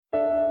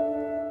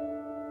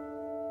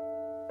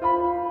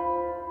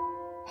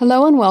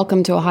Hello and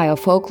welcome to Ohio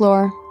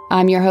Folklore.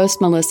 I'm your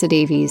host, Melissa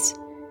Davies.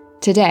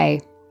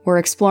 Today, we're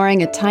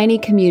exploring a tiny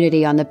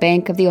community on the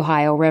bank of the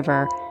Ohio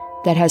River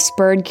that has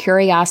spurred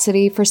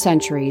curiosity for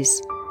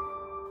centuries.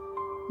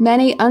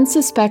 Many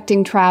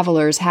unsuspecting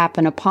travelers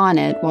happen upon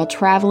it while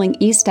traveling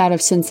east out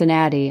of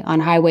Cincinnati on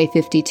Highway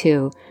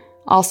 52,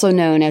 also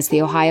known as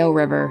the Ohio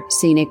River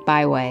Scenic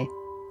Byway.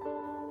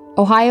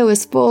 Ohio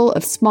is full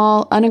of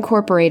small,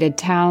 unincorporated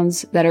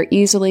towns that are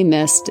easily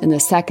missed in the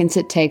seconds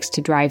it takes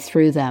to drive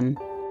through them.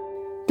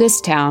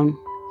 This town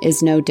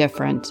is no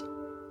different.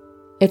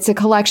 It's a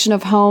collection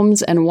of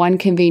homes and one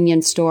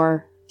convenience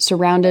store,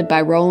 surrounded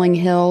by rolling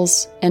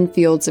hills and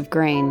fields of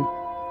grain.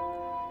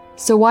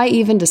 So why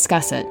even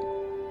discuss it?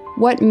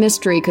 What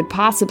mystery could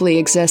possibly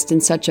exist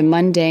in such a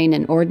mundane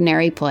and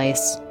ordinary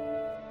place?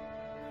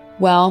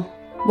 Well,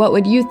 what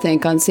would you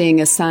think on seeing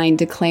a sign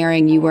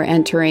declaring you were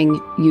entering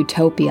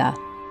Utopia?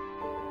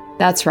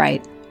 That's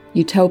right,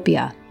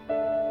 Utopia.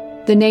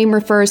 The name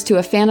refers to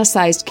a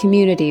fantasized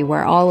community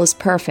where all is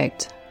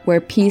perfect,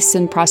 where peace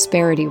and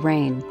prosperity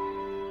reign.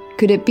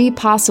 Could it be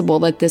possible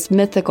that this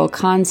mythical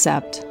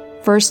concept,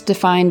 first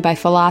defined by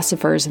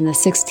philosophers in the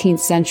 16th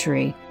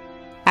century,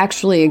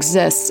 actually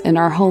exists in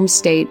our home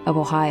state of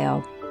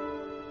Ohio?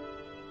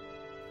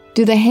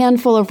 Do the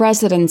handful of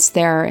residents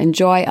there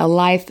enjoy a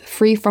life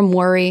free from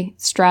worry,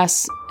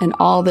 stress, and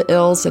all the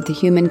ills of the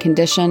human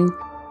condition?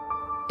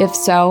 If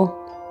so,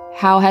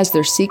 how has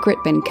their secret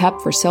been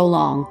kept for so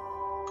long?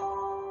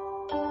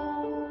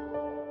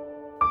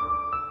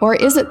 Or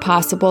is it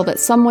possible that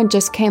someone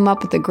just came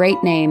up with a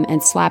great name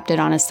and slapped it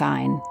on a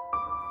sign?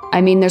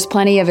 I mean, there's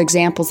plenty of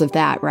examples of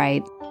that,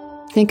 right?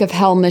 Think of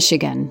Hell,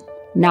 Michigan,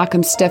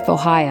 Knock'em-Stiff,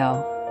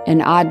 Ohio,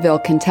 and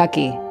Oddville,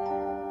 Kentucky.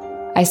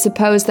 I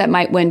suppose that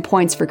might win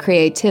points for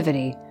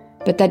creativity,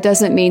 but that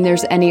doesn't mean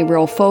there's any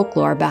real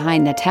folklore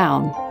behind the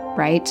town,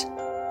 right?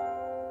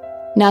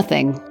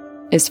 Nothing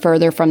is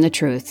further from the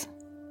truth.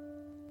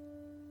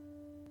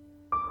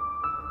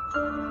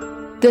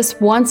 This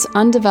once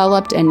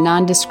undeveloped and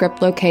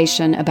nondescript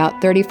location,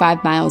 about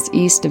 35 miles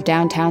east of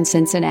downtown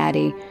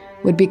Cincinnati,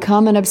 would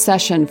become an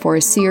obsession for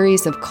a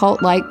series of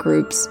cult-like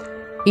groups,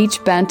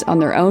 each bent on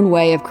their own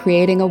way of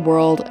creating a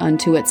world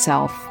unto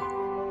itself.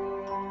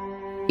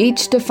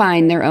 Each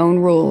defined their own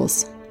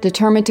rules,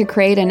 determined to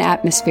create an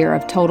atmosphere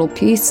of total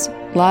peace,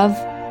 love,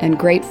 and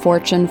great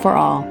fortune for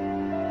all.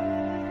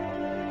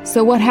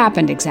 So what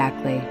happened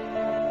exactly?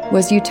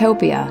 Was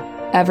Utopia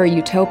ever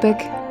utopic?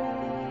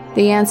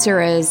 The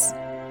answer is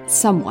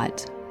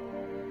somewhat.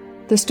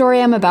 The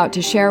story I'm about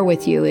to share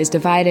with you is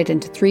divided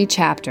into 3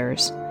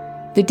 chapters.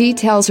 The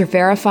details are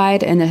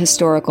verified in the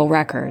historical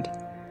record.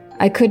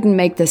 I couldn't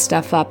make this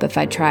stuff up if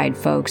I tried,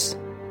 folks.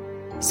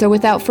 So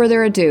without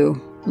further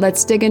ado,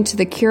 let's dig into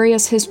the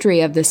curious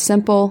history of this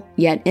simple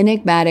yet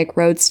enigmatic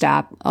road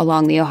stop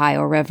along the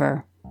Ohio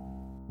River.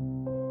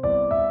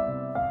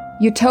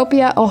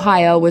 Utopia,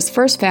 Ohio was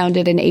first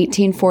founded in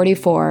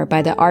 1844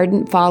 by the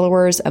ardent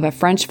followers of a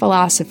French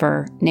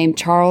philosopher named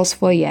Charles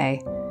Fourier.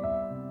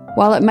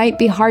 While it might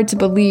be hard to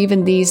believe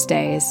in these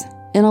days,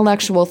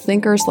 intellectual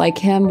thinkers like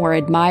him were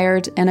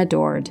admired and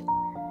adored.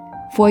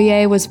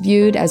 Fourier was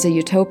viewed as a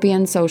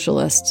utopian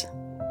socialist.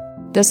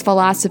 This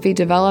philosophy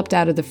developed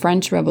out of the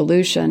French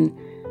Revolution,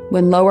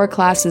 when lower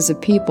classes of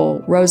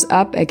people rose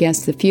up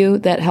against the few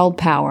that held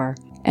power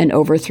and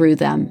overthrew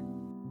them.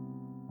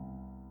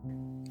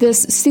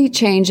 This sea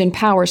change and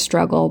power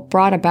struggle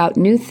brought about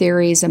new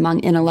theories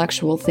among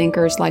intellectual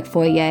thinkers like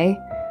Fourier.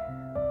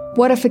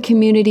 What if a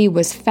community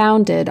was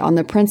founded on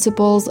the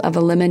principles of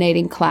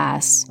eliminating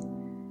class?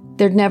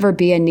 There'd never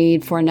be a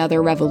need for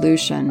another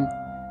revolution.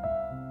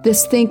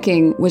 This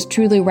thinking was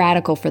truly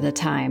radical for the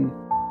time.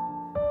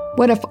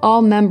 What if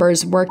all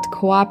members worked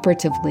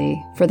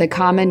cooperatively for the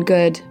common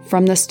good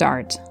from the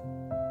start?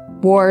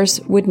 Wars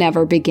would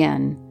never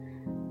begin.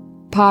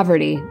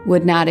 Poverty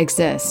would not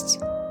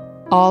exist.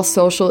 All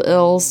social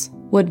ills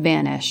would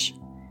vanish.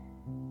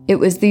 It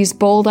was these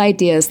bold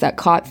ideas that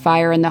caught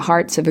fire in the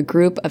hearts of a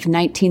group of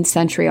 19th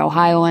century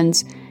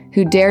Ohioans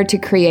who dared to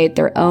create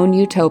their own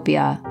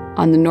utopia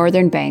on the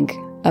northern bank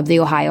of the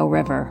Ohio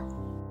River.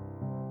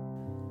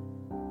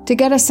 To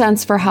get a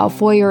sense for how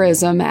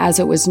Fourierism, as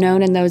it was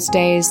known in those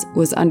days,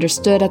 was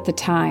understood at the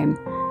time,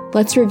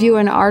 let's review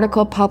an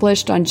article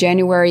published on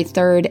January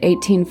 3,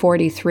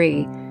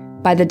 1843,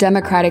 by the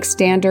Democratic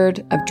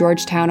Standard of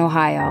Georgetown,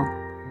 Ohio.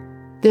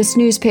 This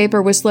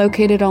newspaper was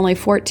located only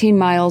 14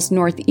 miles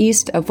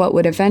northeast of what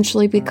would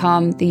eventually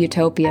become the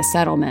Utopia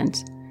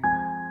settlement.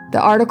 The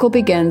article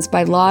begins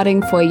by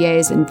lauding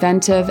Fourier's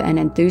inventive and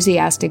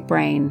enthusiastic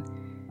brain.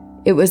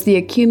 It was the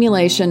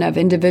accumulation of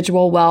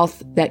individual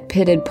wealth that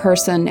pitted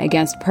person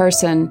against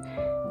person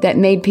that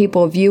made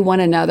people view one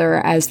another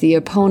as the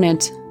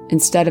opponent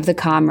instead of the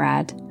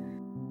comrade.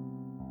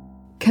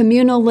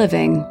 Communal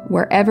living,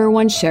 where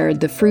everyone shared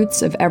the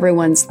fruits of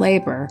everyone's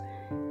labor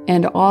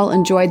and all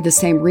enjoyed the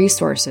same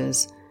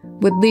resources,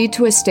 would lead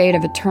to a state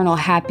of eternal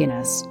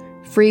happiness,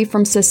 free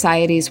from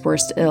society's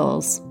worst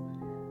ills.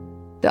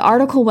 The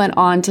article went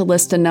on to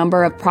list a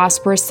number of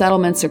prosperous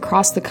settlements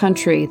across the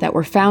country that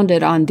were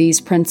founded on these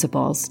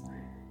principles.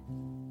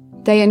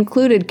 They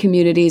included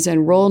communities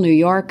in rural New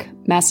York,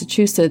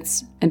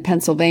 Massachusetts, and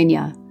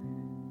Pennsylvania.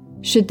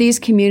 Should these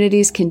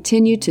communities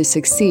continue to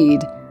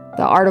succeed,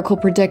 the article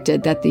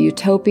predicted that the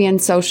utopian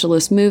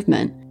socialist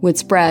movement would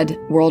spread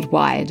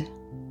worldwide.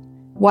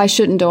 Why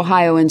shouldn't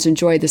Ohioans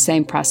enjoy the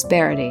same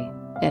prosperity?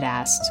 It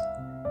asked.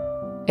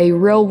 A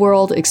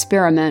real-world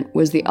experiment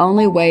was the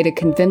only way to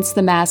convince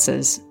the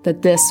masses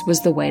that this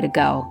was the way to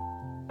go.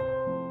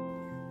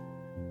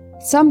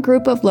 Some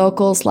group of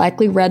locals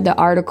likely read the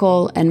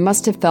article and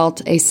must have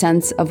felt a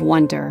sense of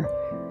wonder.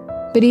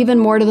 But even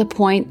more to the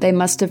point, they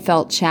must have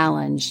felt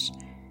challenged.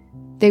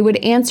 They would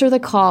answer the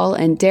call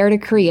and dare to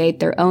create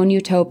their own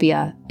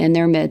utopia in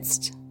their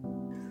midst.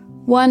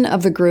 One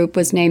of the group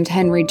was named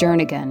Henry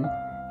Jernigan.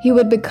 He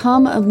would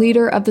become a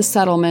leader of the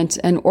settlement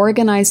and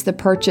organize the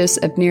purchase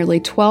of nearly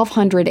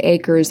 1,200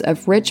 acres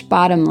of rich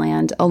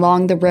bottomland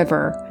along the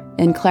river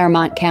in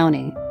Clermont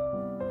County.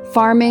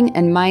 Farming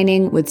and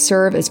mining would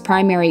serve as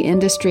primary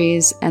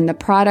industries, and the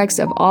products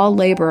of all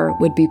labor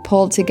would be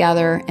pulled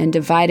together and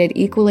divided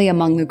equally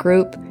among the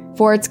group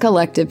for its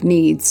collective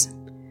needs.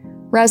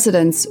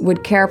 Residents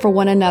would care for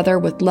one another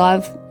with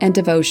love and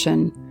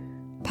devotion.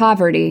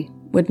 Poverty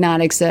would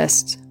not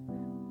exist.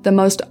 The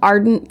most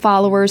ardent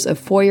followers of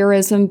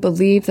Fourierism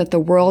believed that the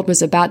world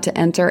was about to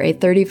enter a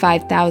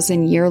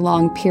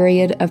 35,000-year-long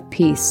period of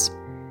peace.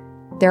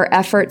 Their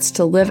efforts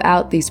to live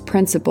out these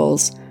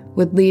principles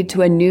would lead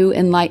to a new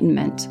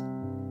enlightenment.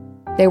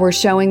 They were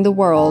showing the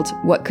world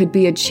what could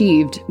be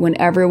achieved when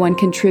everyone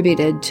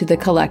contributed to the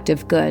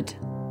collective good.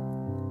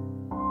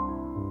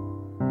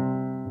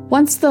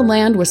 Once the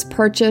land was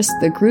purchased,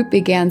 the group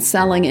began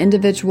selling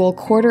individual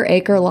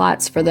quarter-acre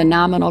lots for the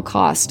nominal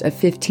cost of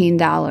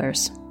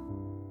 $15.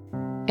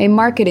 A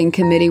marketing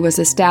committee was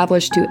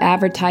established to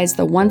advertise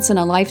the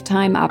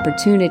once-in-a-lifetime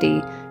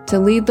opportunity to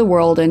lead the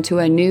world into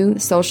a new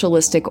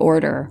socialistic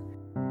order.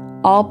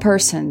 All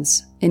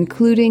persons,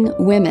 including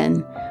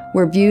women,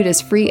 were viewed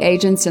as free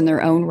agents in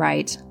their own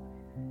right.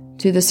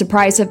 To the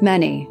surprise of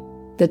many,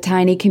 the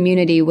tiny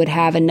community would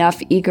have enough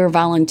eager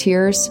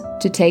volunteers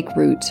to take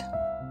root.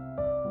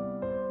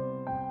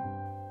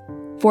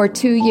 For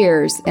 2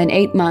 years and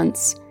 8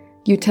 months,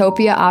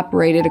 Utopia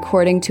operated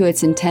according to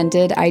its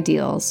intended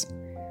ideals.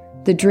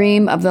 The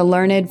dream of the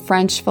learned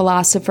French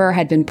philosopher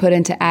had been put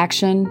into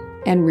action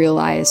and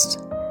realized.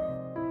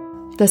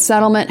 The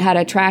settlement had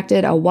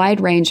attracted a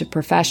wide range of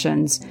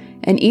professions,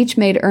 and each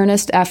made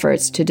earnest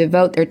efforts to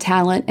devote their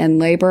talent and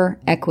labor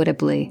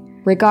equitably,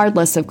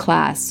 regardless of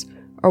class,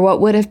 or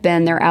what would have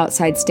been their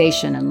outside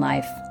station in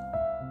life.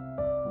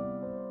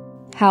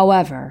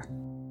 However,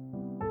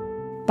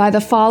 by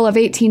the fall of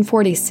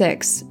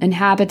 1846,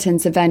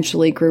 inhabitants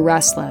eventually grew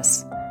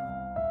restless.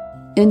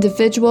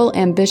 Individual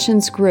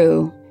ambitions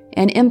grew,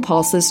 and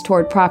impulses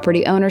toward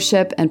property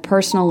ownership and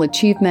personal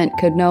achievement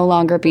could no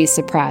longer be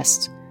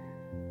suppressed.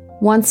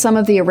 Once some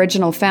of the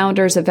original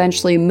founders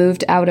eventually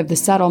moved out of the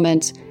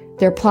settlement,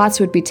 their plots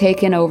would be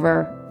taken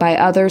over by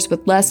others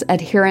with less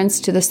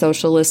adherence to the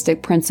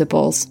socialistic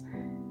principles.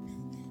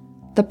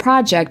 The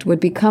project would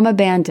become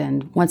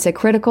abandoned once a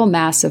critical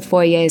mass of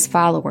Fourier's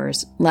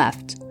followers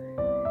left.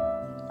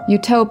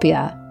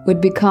 Utopia would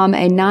become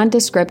a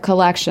nondescript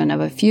collection of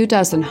a few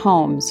dozen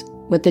homes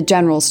with the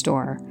general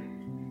store.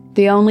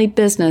 The only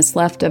business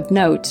left of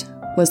note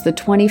was the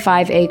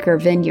 25-acre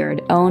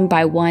vineyard owned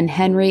by one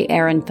Henry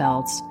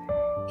Ehrenfelds.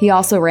 He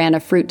also ran a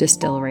fruit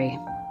distillery.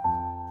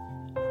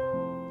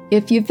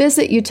 If you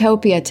visit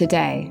Utopia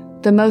today,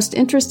 the most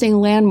interesting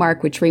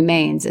landmark which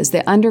remains is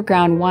the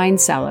underground wine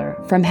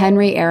cellar from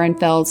Henry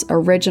Ehrenfeld's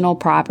original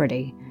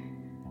property.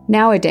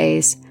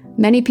 Nowadays,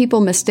 many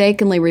people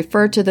mistakenly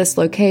refer to this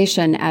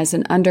location as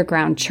an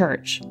underground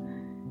church.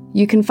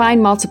 You can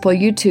find multiple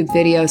YouTube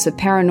videos of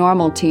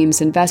paranormal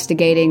teams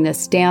investigating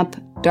this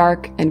damp,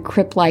 dark, and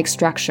crypt-like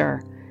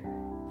structure.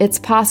 It's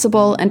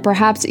possible and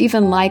perhaps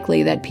even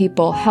likely that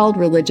people held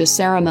religious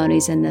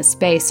ceremonies in this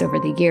space over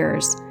the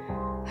years.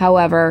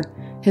 However,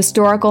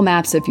 historical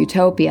maps of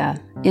Utopia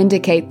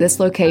indicate this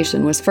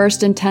location was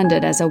first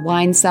intended as a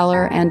wine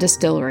cellar and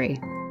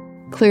distillery.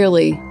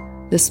 Clearly,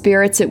 the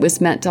spirits it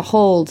was meant to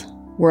hold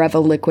were of a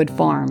liquid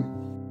form.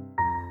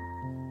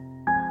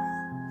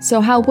 So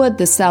how would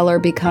the cellar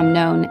become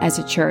known as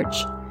a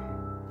church?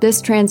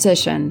 This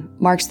transition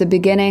marks the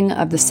beginning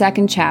of the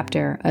second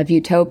chapter of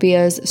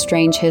Utopia's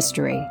strange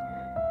history.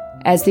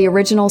 As the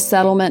original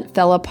settlement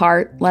fell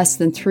apart less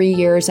than 3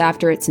 years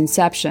after its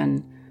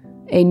inception,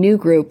 a new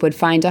group would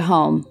find a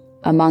home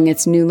among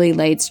its newly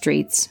laid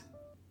streets.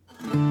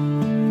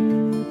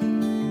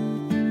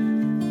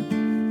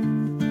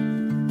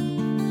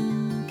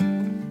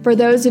 For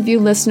those of you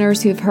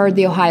listeners who've heard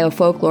the Ohio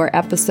Folklore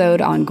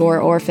episode on Gore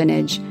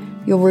Orphanage,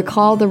 you'll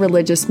recall the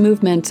religious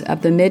movement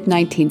of the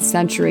mid-19th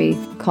century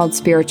called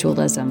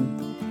spiritualism.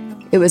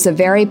 It was a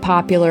very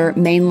popular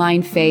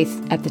mainline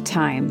faith at the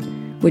time,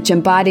 which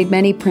embodied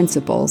many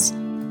principles.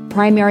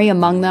 Primary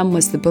among them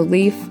was the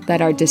belief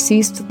that our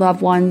deceased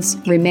loved ones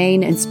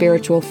remain in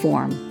spiritual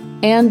form.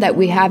 and that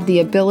we have the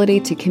ability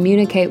to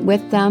communicate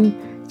with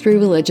them through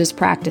religious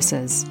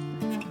practices.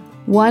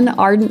 One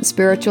ardent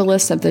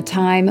spiritualist of the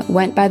time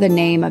went by the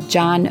name of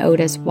John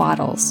Otis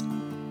Wattles.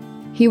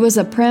 He was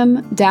a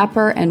prim,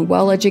 dapper, and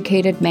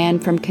well-educated man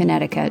from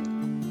Connecticut.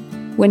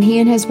 When he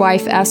and his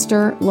wife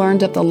Esther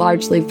learned of the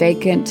largely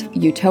vacant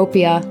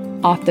Utopia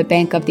off the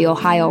bank of the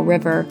Ohio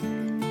River,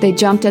 they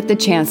jumped at the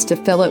chance to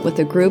fill it with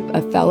a group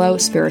of fellow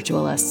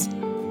spiritualists.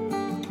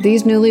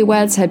 These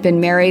newlyweds had been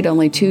married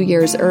only 2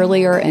 years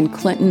earlier in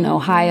Clinton,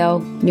 Ohio,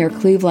 near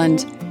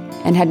Cleveland,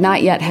 and had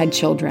not yet had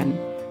children.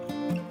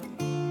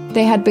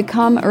 They had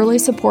become early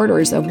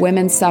supporters of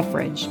women's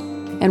suffrage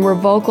and were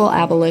vocal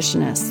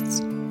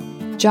abolitionists.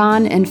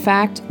 John, in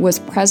fact, was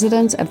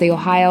president of the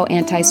Ohio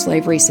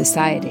Anti-Slavery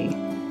Society.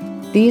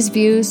 These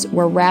views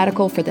were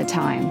radical for the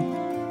time.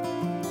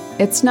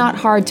 It's not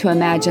hard to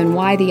imagine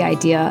why the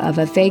idea of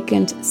a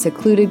vacant,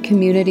 secluded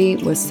community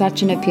was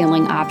such an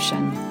appealing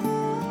option.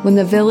 When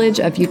the village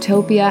of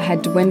Utopia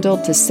had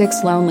dwindled to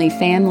 6 lonely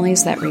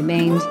families that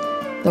remained,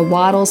 the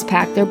Wattles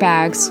packed their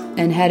bags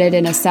and headed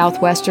in a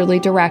southwesterly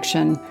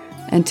direction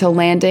until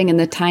landing in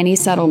the tiny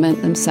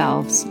settlement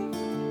themselves.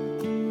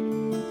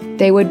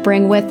 They would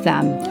bring with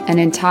them an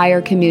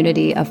entire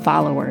community of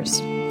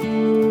followers.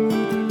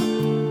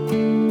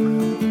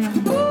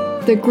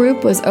 The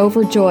group was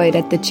overjoyed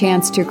at the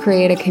chance to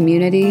create a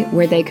community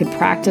where they could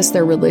practice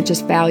their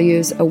religious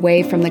values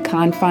away from the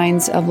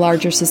confines of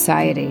larger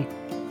society.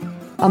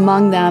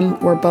 Among them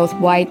were both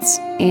whites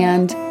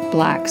and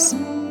blacks.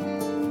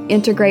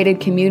 Integrated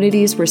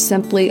communities were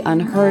simply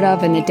unheard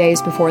of in the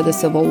days before the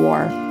Civil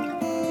War.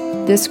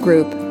 This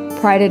group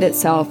prided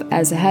itself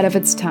as ahead of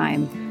its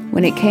time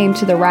when it came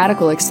to the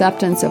radical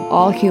acceptance of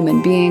all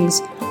human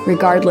beings,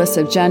 regardless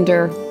of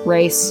gender,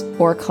 race,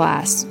 or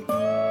class.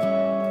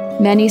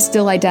 Many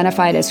still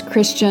identified as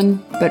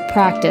Christian, but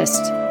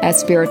practiced as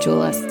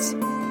spiritualists.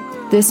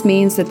 This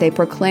means that they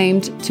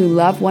proclaimed to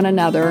love one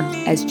another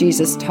as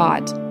Jesus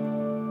taught.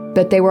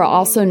 But they were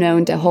also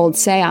known to hold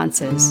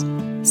seances,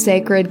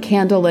 sacred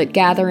candlelit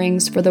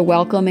gatherings for the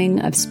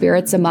welcoming of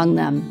spirits among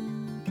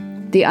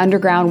them. The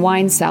underground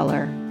wine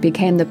cellar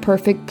became the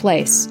perfect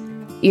place,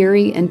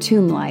 eerie and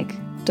tomb-like,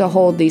 to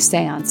hold these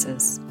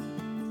seances.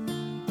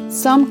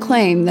 Some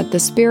claim that the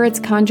spirits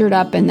conjured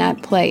up in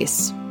that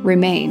place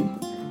remain,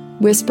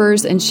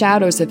 whispers and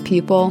shadows of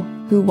people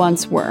who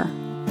once were.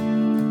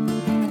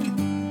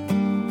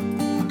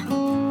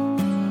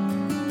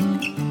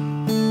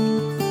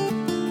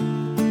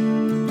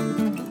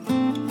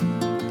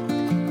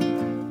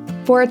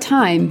 For a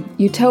time,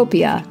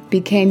 Utopia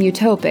became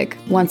utopic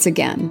once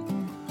again.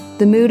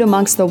 The mood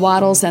amongst the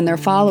Wattles and their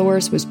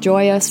followers was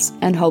joyous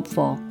and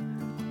hopeful.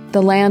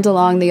 The land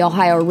along the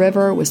Ohio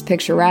River was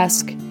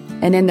picturesque,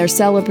 and in their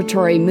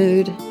celebratory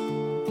mood,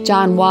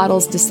 John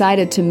Wattles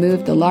decided to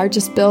move the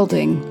largest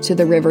building to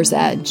the river's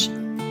edge.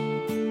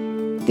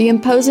 The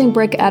imposing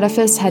brick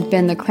edifice had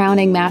been the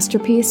crowning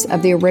masterpiece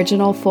of the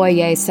original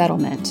Foyer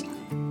settlement.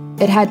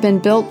 It had been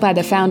built by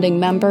the founding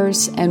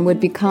members and would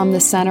become the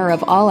center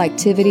of all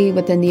activity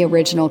within the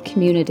original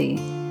community.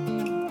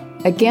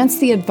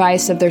 Against the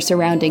advice of their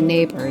surrounding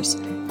neighbors,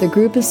 the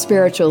group of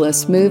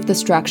spiritualists moved the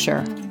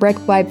structure, brick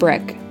by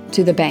brick,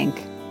 to the bank.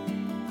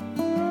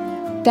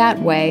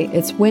 That way,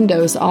 its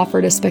windows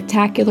offered a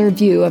spectacular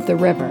view of the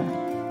river.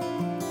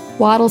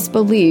 Wattles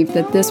believed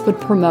that this would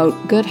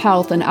promote good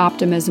health and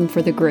optimism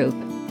for the group.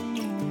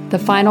 The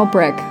final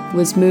brick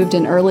was moved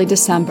in early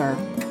December,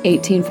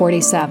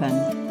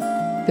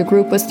 1847. The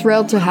group was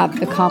thrilled to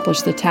have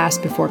accomplished the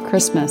task before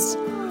Christmas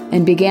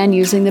and began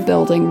using the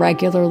building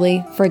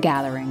regularly for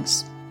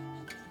gatherings.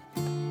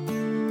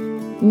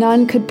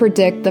 None could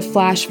predict the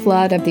flash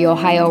flood of the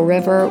Ohio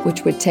River,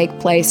 which would take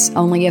place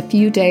only a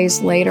few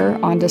days later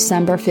on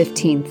December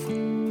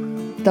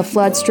 15th. The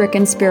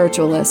flood-stricken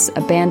spiritualists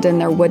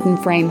abandoned their wooden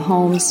frame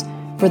homes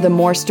for the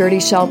more sturdy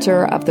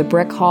shelter of the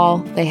brick hall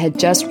they had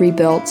just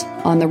rebuilt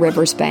on the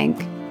river's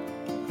bank.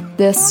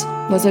 This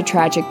was a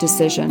tragic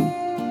decision.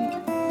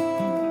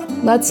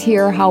 Let's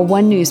hear how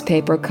one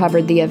newspaper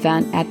covered the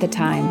event at the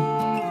time.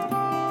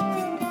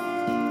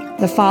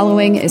 The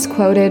following is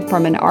quoted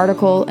from an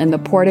article in the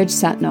Portage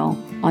Sentinel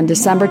on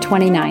December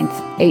 29,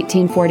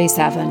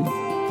 1847.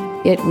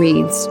 It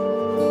reads,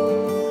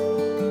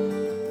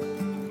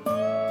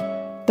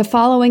 "The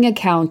following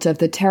account of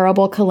the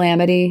terrible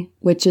calamity,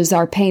 which is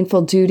our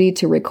painful duty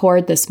to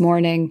record this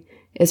morning,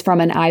 is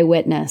from an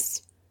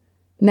eyewitness.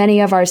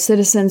 Many of our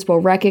citizens will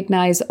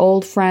recognize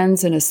old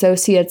friends and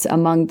associates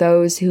among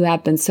those who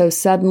have been so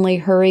suddenly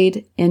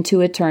hurried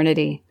into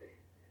eternity.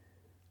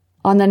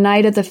 On the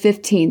night of the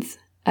 15th,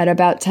 at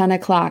about 10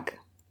 o'clock,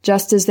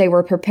 just as they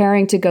were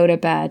preparing to go to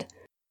bed,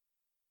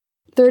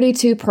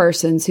 32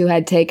 persons who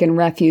had taken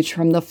refuge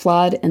from the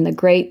flood in the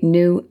great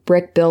new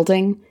brick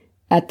building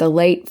at the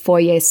late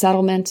Foyer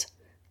settlement,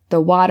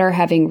 the water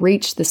having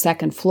reached the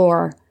second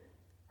floor,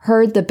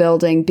 heard the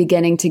building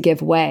beginning to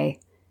give way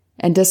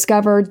and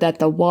discovered that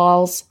the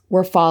walls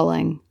were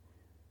falling.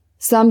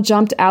 Some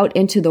jumped out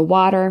into the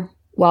water,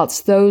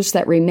 whilst those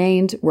that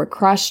remained were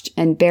crushed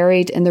and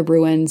buried in the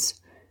ruins.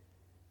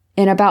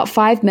 In about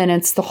 5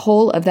 minutes, the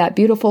whole of that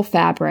beautiful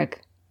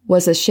fabric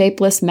was a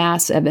shapeless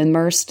mass of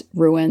immersed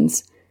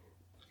ruins,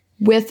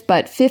 with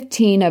but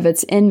 15 of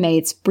its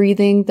inmates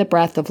breathing the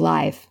breath of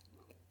life,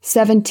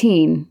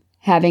 17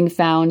 having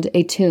found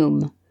a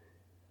tomb.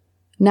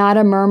 Not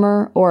a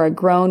murmur or a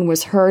groan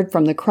was heard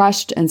from the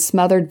crushed and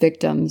smothered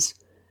victims,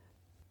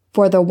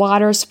 for the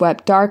water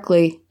swept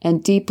darkly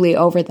and deeply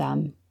over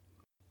them.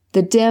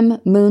 The dim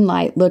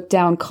moonlight looked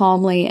down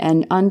calmly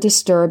and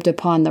undisturbed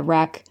upon the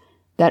wreck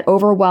that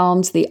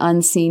overwhelmed the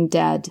unseen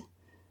dead,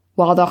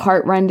 while the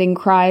heartrending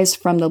cries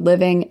from the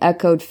living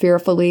echoed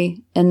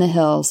fearfully in the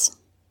hills.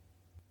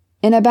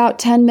 In about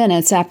 10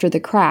 minutes after the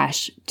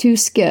crash, 2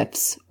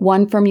 skiffs,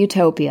 one from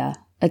Utopia,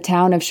 a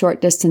town a short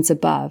distance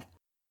above,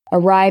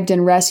 arrived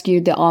and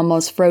rescued the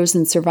almost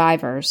frozen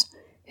survivors,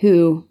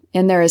 who,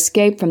 in their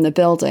escape from the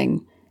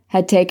building,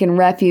 had taken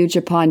refuge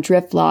upon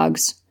drift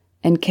logs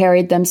and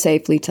carried them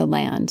safely to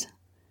land.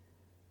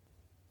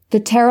 The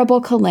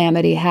terrible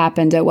calamity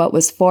happened at what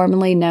was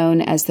formerly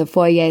known as the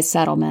Foyer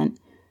Settlement.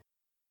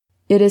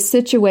 It is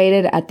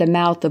situated at the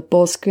mouth of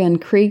Bosquen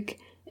Creek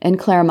in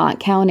Clermont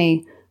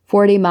County,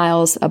 40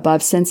 miles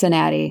above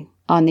Cincinnati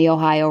on the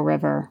Ohio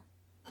River.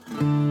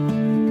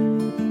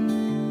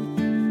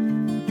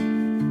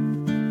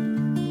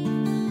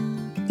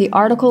 The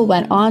article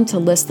went on to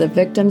list the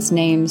victims'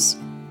 names,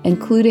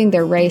 including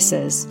their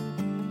races,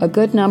 a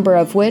good number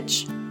of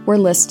which were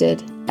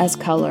listed as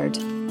colored.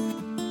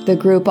 The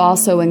group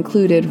also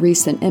included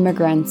recent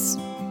immigrants,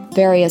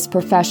 various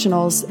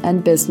professionals,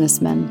 and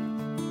businessmen.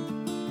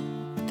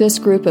 This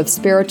group of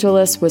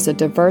spiritualists was a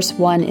diverse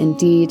one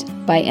indeed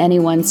by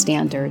anyone's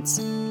standards.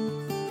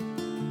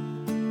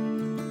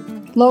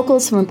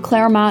 Locals from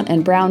Clermont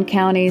and Brown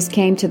counties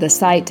came to the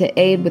site to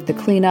aid with the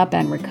cleanup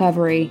and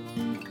recovery.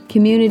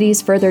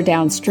 Communities further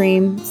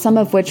downstream, some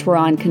of which were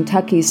on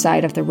Kentucky's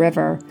side of the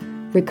river,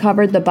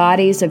 recovered the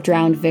bodies of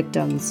drowned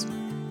victims.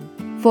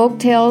 Folk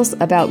tales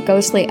about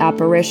ghostly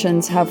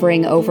apparitions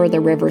hovering over the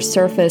river's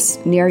surface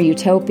near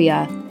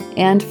Utopia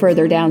and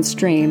further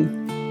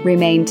downstream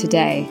remain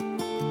today.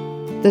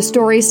 The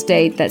stories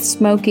state that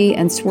smoky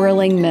and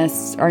swirling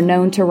mists are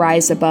known to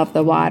rise above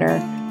the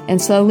water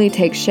and slowly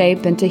take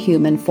shape into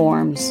human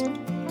forms.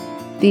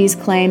 These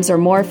claims are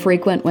more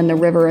frequent when the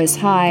river is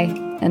high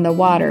and the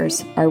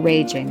waters are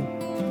raging.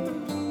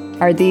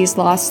 Are these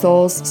lost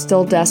souls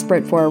still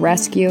desperate for a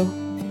rescue?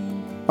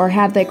 Or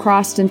have they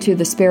crossed into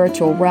the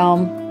spiritual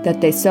realm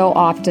that they so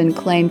often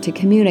claim to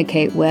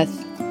communicate with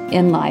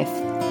in life?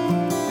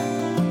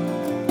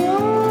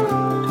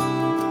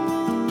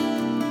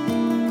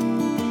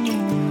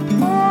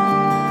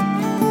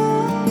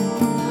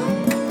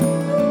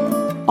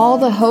 All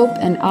the hope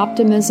and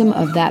optimism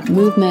of that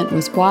movement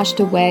was washed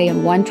away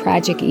in one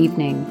tragic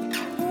evening.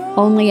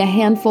 Only a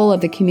handful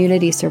of the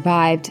community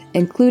survived,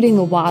 including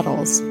the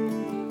Waddles.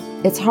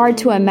 It's hard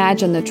to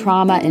imagine the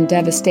trauma and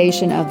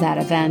devastation of that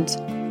event.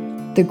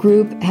 The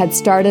group had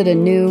started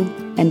anew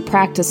and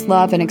practiced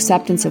love and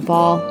acceptance of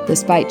all,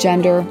 despite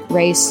gender,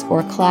 race,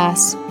 or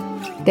class.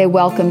 They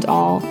welcomed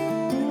all.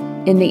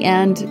 In the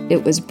end,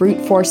 it was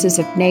brute forces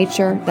of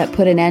nature that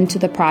put an end to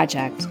the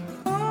project.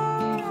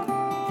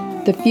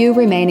 The few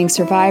remaining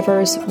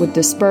survivors would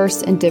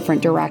disperse in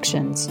different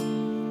directions.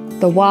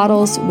 The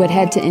Waddles would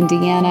head to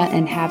Indiana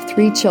and have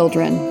 3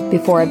 children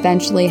before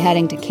eventually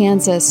heading to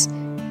Kansas,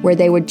 where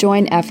they would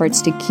join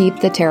efforts to keep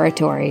the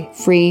territory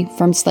free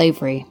from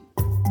slavery.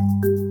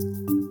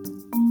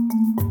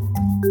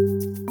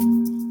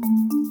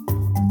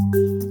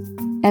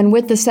 And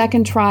with the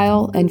second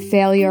trial and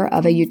failure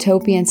of a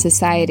utopian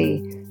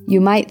society, you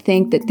might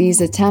think that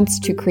these attempts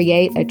to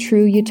create a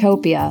true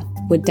utopia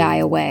would die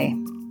away.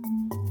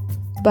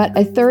 But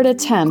a third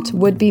attempt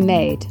would be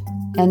made,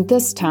 and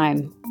this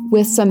time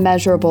with some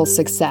measurable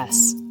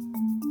success.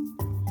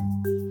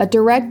 A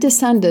direct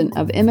descendant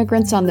of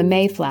immigrants on the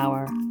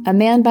Mayflower, a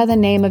man by the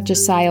name of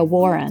Josiah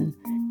Warren,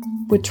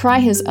 would try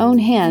his own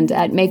hand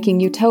at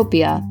making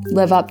Utopia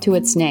live up to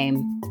its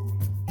name.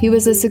 He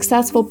was a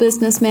successful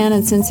businessman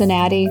in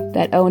Cincinnati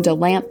that owned a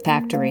lamp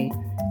factory.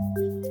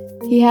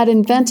 He had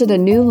invented a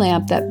new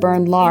lamp that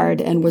burned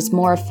lard and was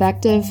more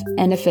effective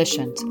and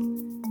efficient.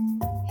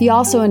 He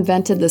also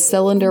invented the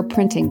cylinder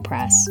printing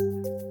press.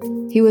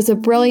 He was a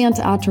brilliant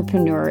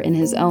entrepreneur in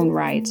his own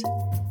right.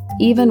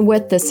 Even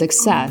with this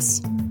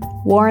success,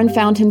 Warren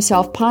found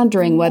himself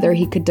pondering whether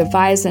he could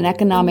devise an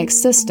economic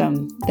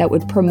system that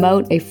would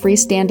promote a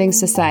freestanding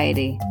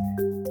society.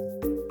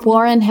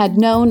 Warren had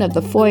known of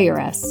the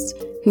Foyerists,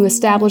 who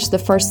established the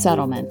first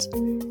settlement.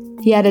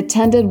 He had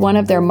attended one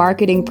of their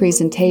marketing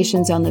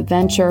presentations on the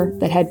venture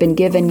that had been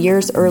given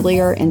years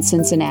earlier in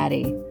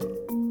Cincinnati.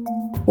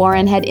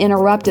 Warren had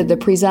interrupted the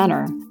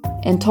presenter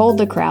and told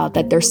the crowd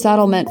that their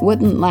settlement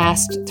wouldn't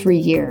last 3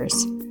 years.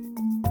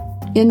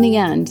 In the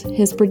end,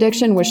 his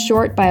prediction was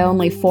short by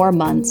only 4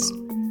 months.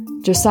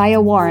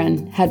 Josiah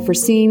Warren had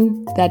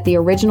foreseen that the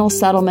original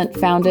settlement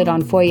founded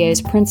on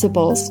Foyer's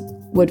principles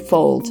would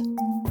fold.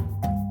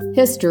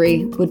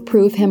 History would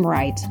prove him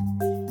right.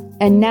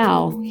 And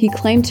now he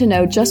claimed to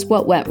know just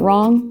what went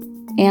wrong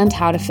and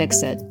how to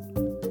fix it.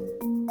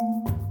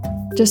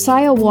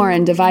 Josiah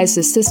Warren devised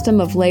a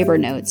system of labor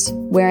notes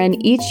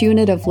wherein each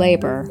unit of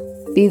labor,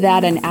 be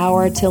that an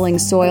hour tilling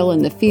soil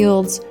in the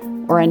fields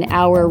or an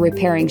hour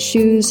repairing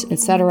shoes,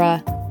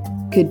 etc.,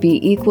 could be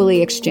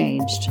equally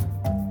exchanged.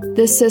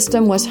 This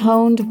system was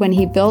honed when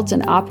he built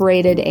and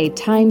operated a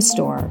time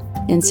store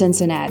in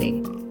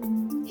Cincinnati.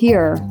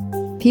 Here,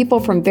 people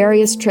from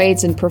various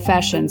trades and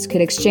professions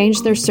could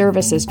exchange their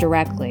services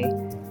directly.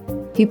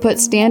 He put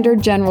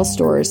standard general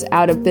stores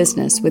out of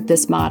business with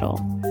this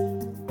model.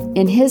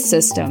 In his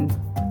system,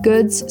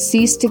 goods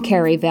ceased to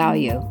carry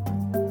value.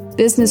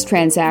 Business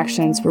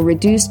transactions were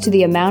reduced to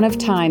the amount of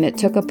time it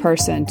took a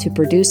person to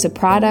produce a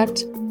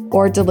product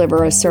or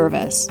deliver a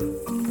service.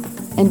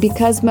 And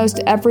because most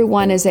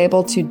everyone is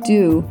able to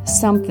do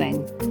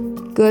something,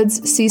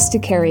 goods ceased to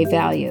carry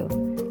value,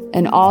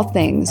 and all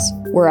things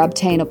were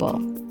obtainable.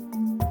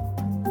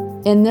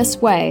 In this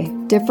way,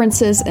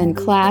 differences in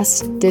class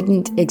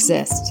didn't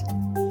exist.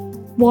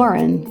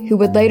 Warren, who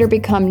would later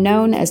become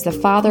known as the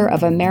father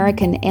of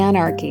American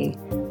anarchy,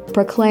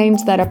 proclaimed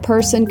that a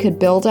person could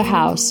build a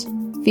house,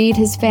 feed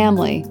his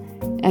family,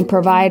 and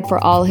provide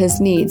for all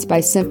his needs by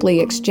simply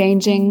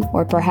exchanging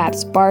or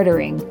perhaps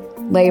bartering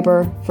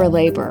labor for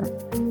labor.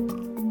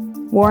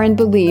 Warren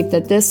believed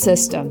that this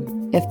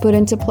system, if put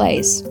into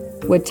place,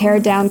 would tear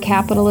down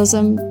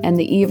capitalism and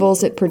the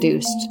evils it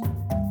produced.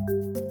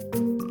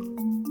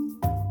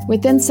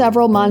 Within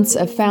several months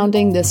of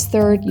founding this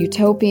third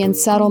utopian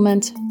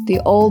settlement, the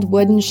old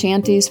wooden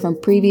shanties from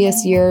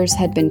previous years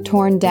had been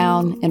torn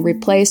down and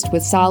replaced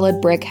with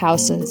solid brick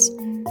houses.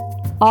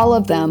 All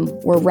of them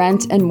were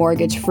rent and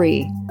mortgage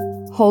free,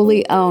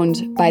 wholly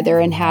owned by their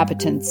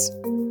inhabitants.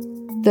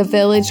 The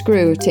village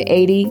grew to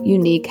 80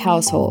 unique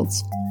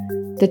households.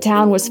 The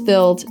town was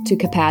filled to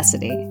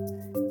capacity.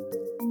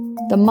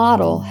 The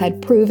model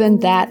had proven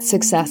that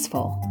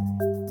successful.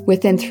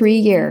 Within 3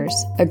 years,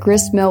 a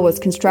grist mill was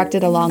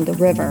constructed along the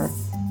river.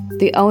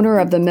 The owner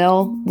of the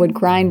mill would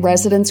grind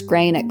residents'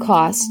 grain at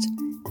cost,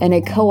 and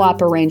a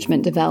co-op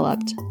arrangement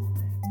developed.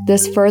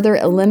 This further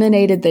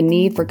eliminated the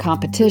need for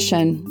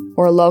competition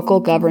or local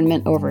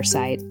government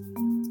oversight.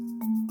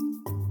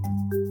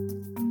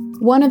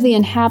 One of the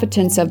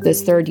inhabitants of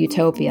this third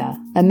utopia,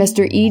 a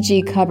Mr.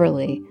 E.G.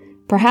 Cubberley,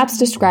 perhaps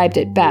described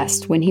it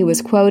best when he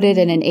was quoted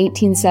in an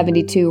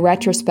 1872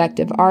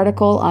 retrospective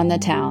article on the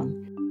town.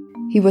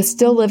 He was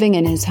still living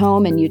in his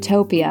home in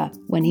Utopia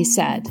when he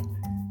said,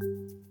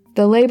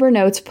 "The labor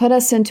notes put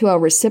us into a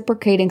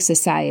reciprocating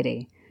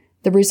society.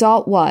 The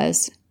result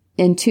was,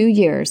 in 2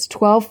 years,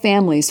 12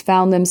 families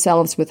found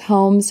themselves with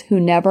homes who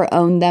never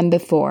owned them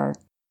before.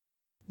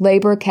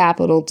 Labor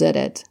capital did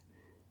it.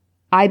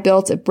 I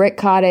built a brick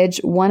cottage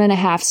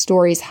 1.5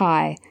 stories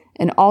high,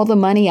 and all the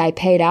money I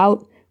paid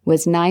out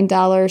was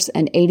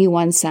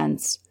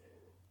 $9.81.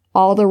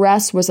 All the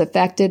rest was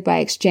effected by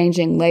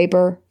exchanging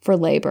labor for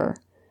labor.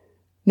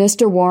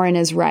 Mr. Warren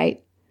is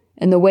right,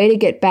 and the way to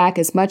get back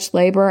as much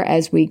labor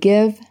as we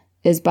give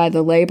is by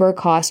the labor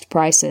cost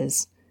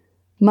prices.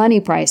 Money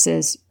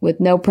prices, with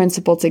no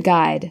principle to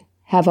guide,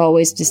 have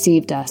always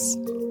deceived us."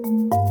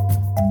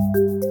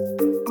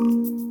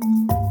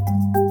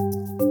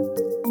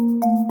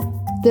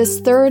 This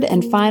third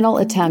and final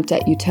attempt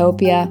at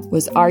utopia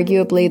was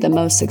arguably the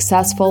most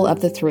successful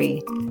of the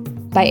three.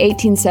 By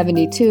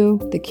 1872,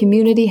 the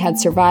community had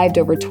survived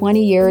over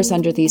 20 years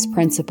under these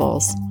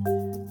principles.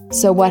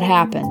 So what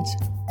happened?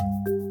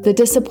 The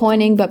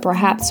disappointing but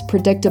perhaps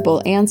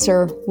predictable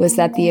answer was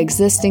that the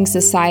existing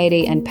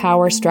society and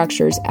power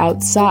structures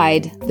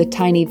outside the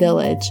tiny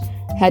village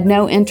had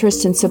no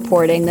interest in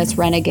supporting this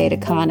renegade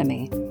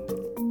economy.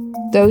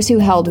 Those who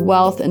held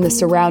wealth in the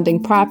surrounding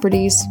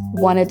properties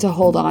wanted to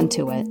hold on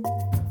to it.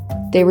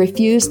 They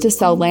refused to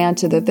sell land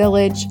to the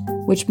village,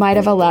 which might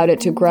have allowed it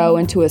to grow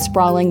into a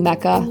sprawling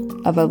mecca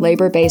of a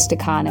labor-based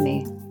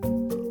economy.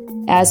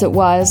 As it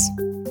was,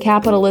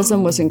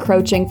 capitalism was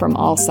encroaching from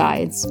all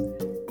sides.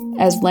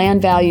 As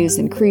land values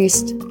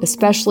increased,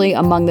 especially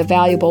among the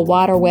valuable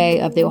waterway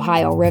of the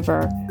Ohio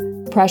River,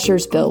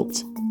 pressures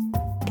built.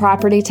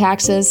 Property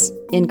taxes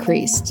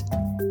increased,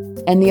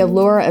 and the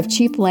allure of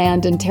cheap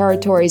land in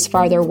territories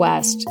farther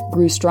west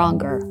grew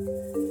stronger.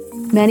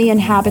 Many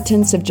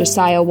inhabitants of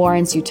Josiah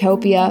Warren's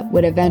utopia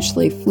would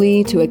eventually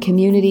flee to a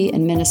community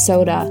in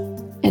Minnesota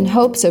in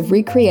hopes of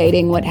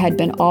recreating what had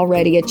been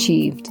already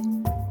achieved.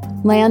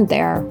 Land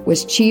there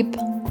was cheap,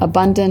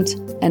 abundant,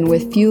 and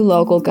with few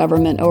local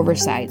government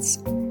oversights.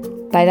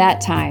 By that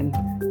time,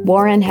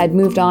 Warren had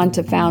moved on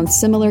to found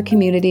similar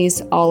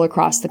communities all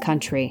across the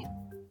country.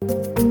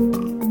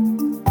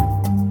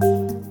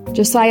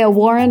 Josiah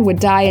Warren would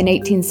die in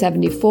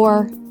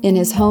 1874 in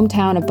his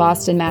hometown of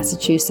Boston,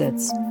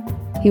 Massachusetts.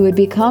 He would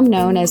become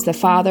known as the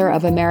father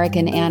of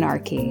American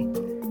anarchy.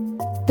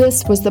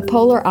 This was the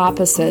polar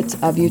opposite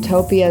of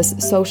Utopia's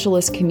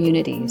socialist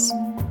communities.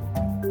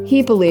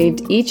 He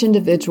believed each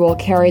individual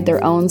carried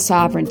their own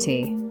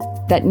sovereignty,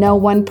 that no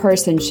one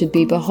person should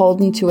be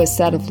beholden to a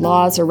set of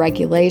laws or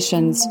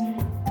regulations,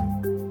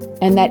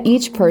 and that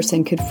each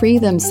person could free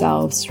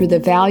themselves through the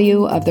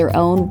value of their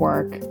own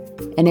work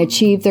and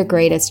achieve their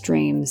greatest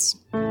dreams.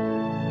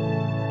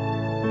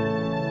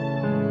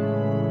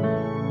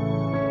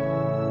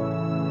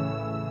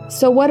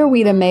 So what are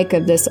we to make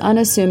of this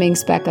unassuming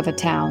speck of a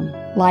town,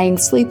 lying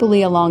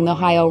sleepily along the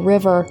Ohio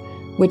River,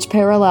 which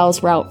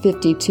parallels Route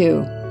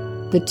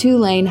 52, the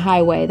two-lane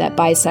highway that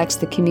bisects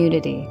the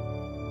community?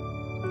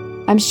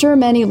 I'm sure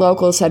many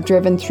locals have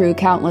driven through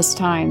countless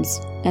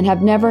times and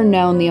have never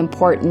known the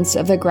importance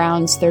of the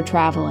grounds they're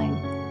traveling.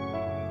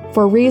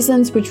 For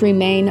reasons which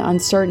remain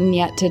uncertain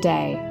yet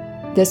today,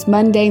 this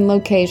mundane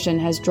location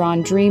has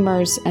drawn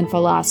dreamers and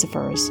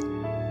philosophers.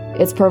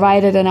 It's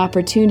provided an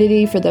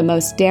opportunity for the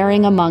most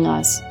daring among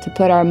us to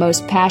put our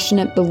most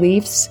passionate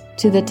beliefs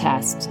to the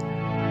test.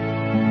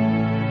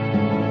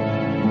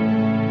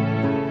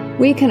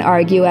 We can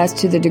argue as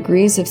to the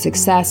degrees of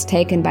success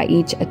taken by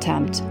each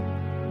attempt.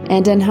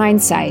 And in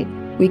hindsight,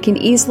 we can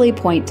easily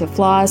point to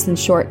flaws and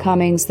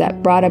shortcomings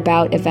that brought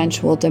about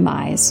eventual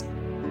demise.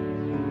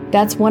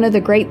 That's one of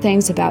the great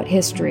things about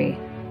history.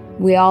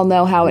 We all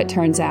know how it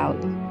turns out.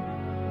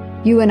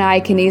 You and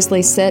I can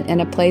easily sit in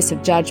a place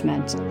of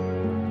judgment.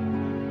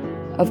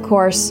 Of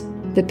course,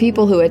 the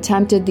people who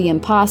attempted the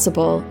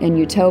impossible in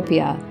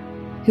Utopia,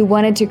 who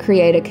wanted to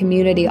create a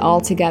community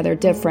altogether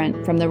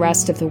different from the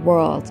rest of the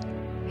world,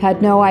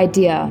 had no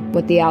idea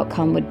what the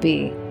outcome would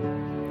be.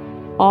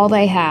 All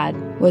they had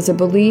was a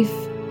belief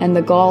and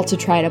the gall to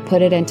try to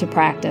put it into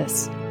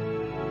practice.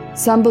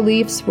 Some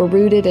beliefs were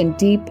rooted in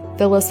deep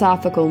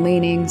philosophical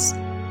leanings.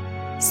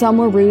 Some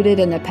were rooted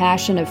in the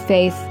passion of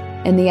faith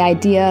and the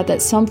idea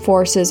that some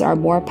forces are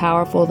more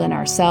powerful than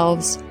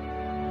ourselves.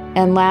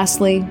 And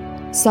lastly,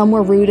 some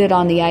were rooted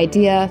on the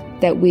idea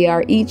that we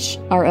are each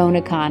our own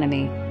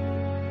economy,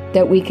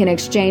 that we can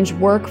exchange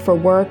work for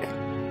work,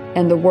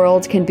 and the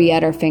world can be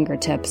at our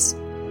fingertips.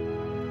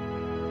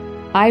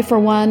 I, for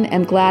one,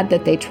 am glad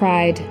that they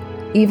tried,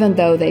 even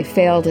though they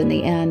failed in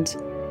the end.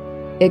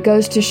 It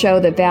goes to show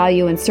the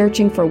value in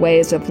searching for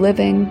ways of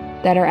living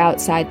that are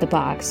outside the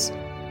box.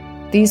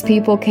 These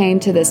people came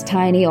to this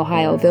tiny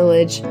Ohio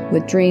village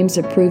with dreams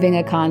of proving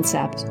a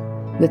concept,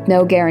 with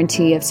no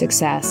guarantee of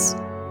success.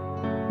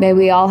 May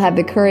we all have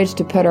the courage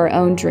to put our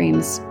own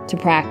dreams to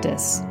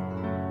practice.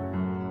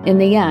 In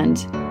the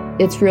end,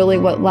 it's really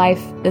what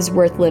life is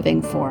worth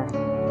living for.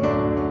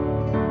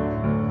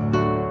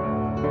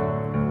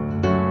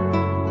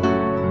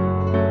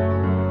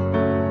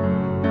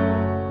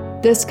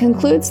 This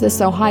concludes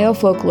this Ohio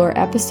Folklore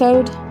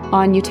episode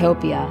on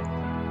Utopia.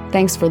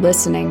 Thanks for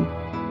listening.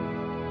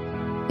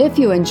 If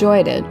you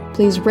enjoyed it,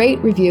 please rate,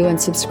 review, and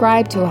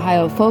subscribe to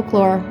Ohio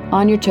Folklore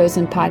on your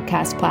chosen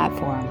podcast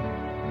platform.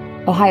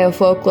 Ohio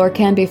Folklore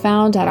can be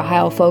found at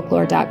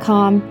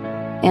ohiofolklore.com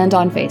and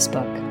on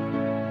Facebook.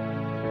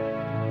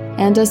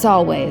 And as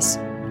always,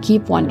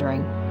 keep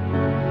wondering.